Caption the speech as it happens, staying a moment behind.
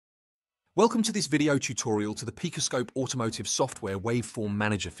Welcome to this video tutorial to the PicoScope Automotive software Waveform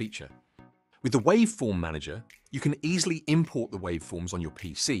Manager feature. With the Waveform Manager, you can easily import the waveforms on your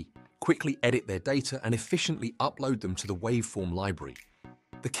PC, quickly edit their data, and efficiently upload them to the Waveform Library.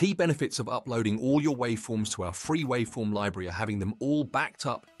 The key benefits of uploading all your waveforms to our free Waveform Library are having them all backed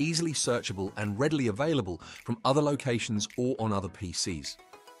up, easily searchable, and readily available from other locations or on other PCs.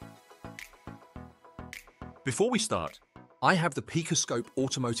 Before we start, I have the PicoScope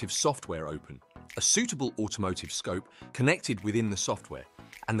Automotive software open, a suitable automotive scope connected within the software,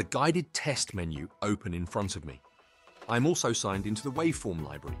 and the guided test menu open in front of me. I'm also signed into the Waveform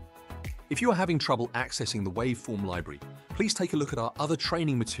Library. If you are having trouble accessing the Waveform Library, please take a look at our other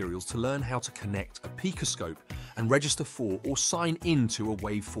training materials to learn how to connect a PicoScope and register for or sign into a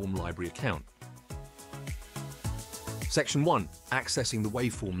Waveform Library account. Section 1. Accessing the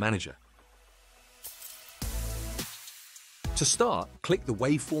Waveform Manager. To start, click the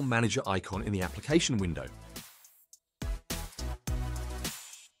Waveform Manager icon in the application window.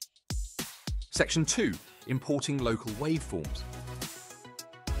 Section 2. Importing local waveforms.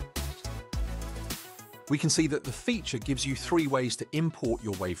 We can see that the feature gives you 3 ways to import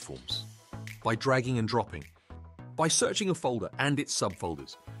your waveforms: by dragging and dropping, by searching a folder and its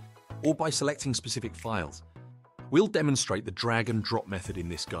subfolders, or by selecting specific files. We'll demonstrate the drag and drop method in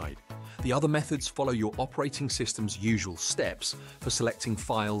this guide. The other methods follow your operating system's usual steps for selecting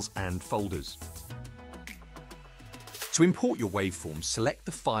files and folders. To import your waveforms, select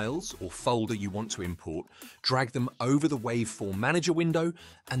the files or folder you want to import, drag them over the Waveform Manager window,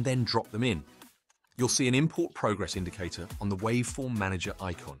 and then drop them in. You'll see an import progress indicator on the Waveform Manager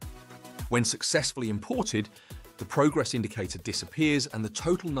icon. When successfully imported, the progress indicator disappears and the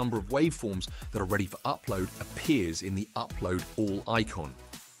total number of waveforms that are ready for upload appears in the Upload All icon.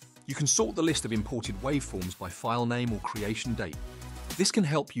 You can sort the list of imported waveforms by file name or creation date. This can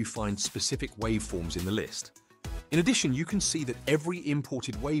help you find specific waveforms in the list. In addition, you can see that every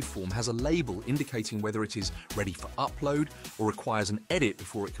imported waveform has a label indicating whether it is ready for upload or requires an edit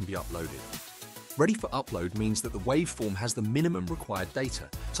before it can be uploaded. Ready for upload means that the waveform has the minimum required data,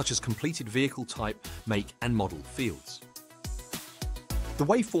 such as completed vehicle type, make, and model fields. The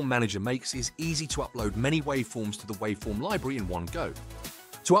Waveform Manager makes it easy to upload many waveforms to the Waveform Library in one go.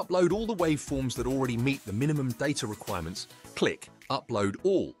 To upload all the waveforms that already meet the minimum data requirements, click Upload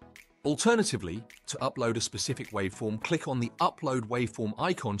All. Alternatively, to upload a specific waveform, click on the Upload Waveform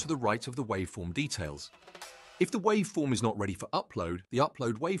icon to the right of the waveform details. If the waveform is not ready for upload, the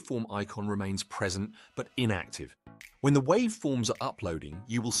Upload Waveform icon remains present but inactive. When the waveforms are uploading,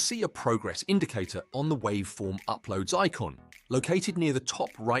 you will see a progress indicator on the Waveform Uploads icon, located near the top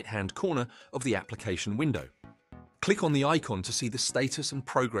right-hand corner of the application window. Click on the icon to see the status and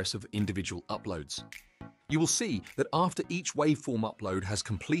progress of individual uploads. You will see that after each waveform upload has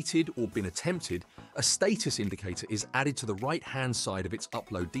completed or been attempted, a status indicator is added to the right-hand side of its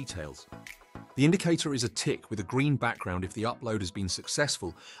upload details. The indicator is a tick with a green background if the upload has been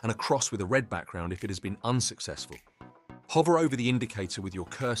successful and a cross with a red background if it has been unsuccessful. Hover over the indicator with your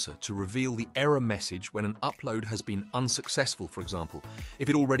cursor to reveal the error message when an upload has been unsuccessful, for example, if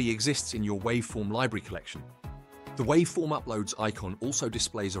it already exists in your Waveform Library collection. The Waveform Uploads icon also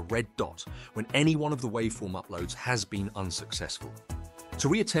displays a red dot when any one of the waveform uploads has been unsuccessful. To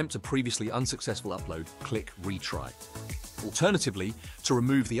reattempt a previously unsuccessful upload, click Retry. Alternatively, to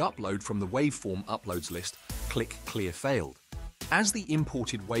remove the upload from the Waveform Uploads list, click Clear Failed. As the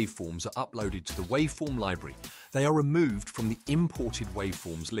imported waveforms are uploaded to the Waveform Library, they are removed from the Imported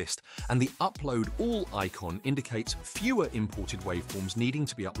Waveforms list, and the Upload All icon indicates fewer imported waveforms needing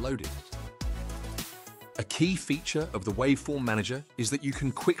to be uploaded. A key feature of the Waveform Manager is that you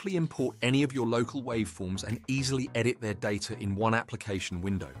can quickly import any of your local waveforms and easily edit their data in one application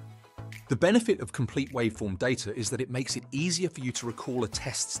window. The benefit of complete waveform data is that it makes it easier for you to recall a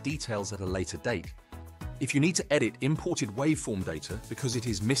test's details at a later date. If you need to edit imported waveform data because it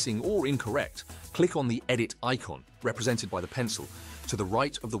is missing or incorrect, click on the Edit icon, represented by the pencil, to the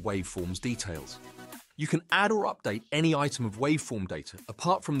right of the waveform's details. You can add or update any item of waveform data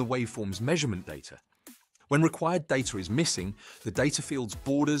apart from the waveform's measurement data. When required data is missing, the data field's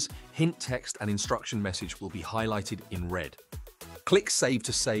borders, hint text, and instruction message will be highlighted in red. Click Save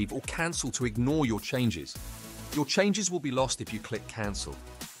to save or Cancel to ignore your changes. Your changes will be lost if you click Cancel.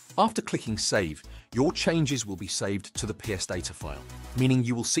 After clicking Save, your changes will be saved to the PS data file, meaning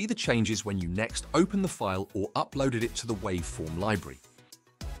you will see the changes when you next open the file or uploaded it to the Waveform Library.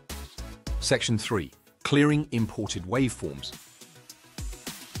 Section 3. Clearing imported waveforms.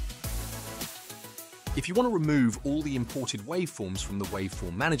 If you want to remove all the imported waveforms from the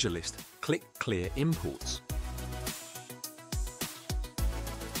Waveform Manager list, click Clear Imports.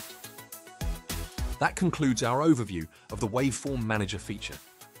 That concludes our overview of the Waveform Manager feature.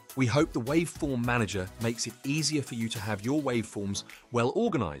 We hope the Waveform Manager makes it easier for you to have your waveforms well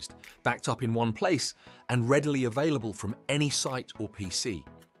organized, backed up in one place, and readily available from any site or PC.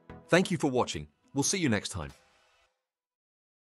 Thank you for watching. We'll see you next time.